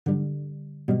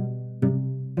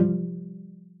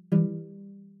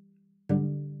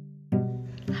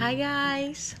Hi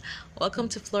guys, welcome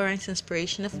to Florence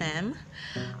Inspiration FM.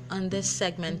 On this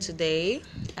segment today,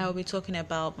 I will be talking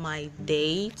about my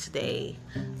day today.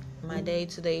 My day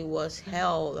today was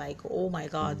hell. Like, oh my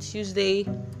god, Tuesday,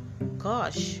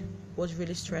 was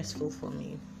really stressful for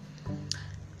me.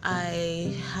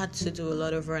 I had to do a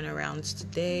lot of runarounds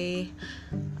today.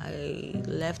 I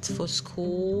left for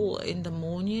school in the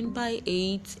morning by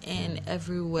 8 and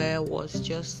everywhere was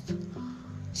just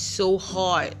so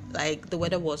hot. Like the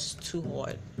weather was too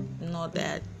hot. Not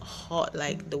that hot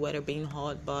like the weather being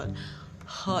hot, but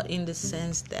hot in the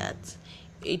sense that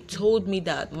it told me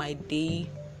that my day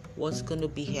was gonna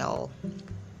be hell.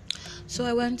 So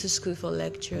I went to school for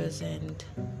lectures and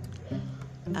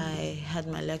I had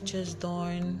my lectures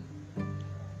done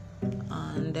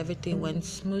and everything went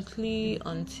smoothly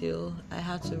until I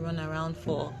had to run around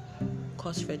for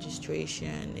course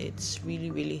registration. It's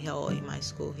really hell in my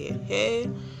school here. Hey,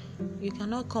 you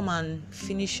cannot come and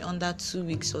finish under 2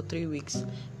 weeks or 3 weeks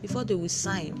before they will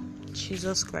sign.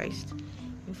 Jesus Christ.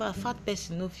 In fact, fat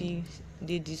person no fit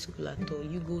dey this school at all.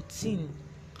 You go thin.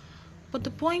 But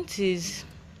the point is,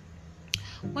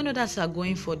 when others are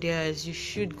going for theirs, you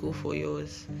should go for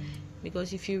yours.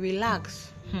 Because if you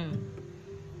relax,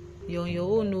 you're on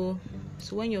your own. No.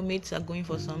 So when your mates are going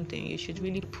for something, you should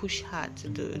really push hard to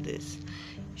do this.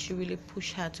 You should really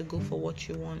push hard to go for what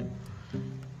you want.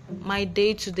 My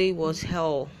day today was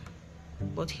hell,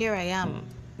 but here I am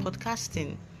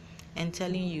podcasting and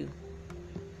telling you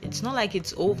it's not like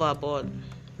it's over, but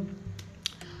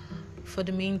for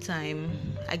the meantime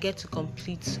I get to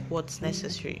complete what's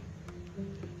necessary.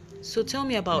 So tell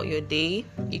me about your day.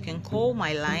 You can call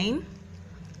my line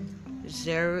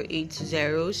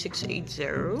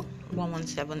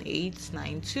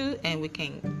 080-680-117892 and we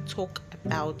can talk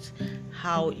about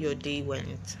how your day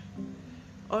went.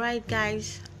 Alright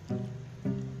guys,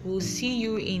 we'll see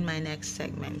you in my next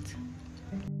segment.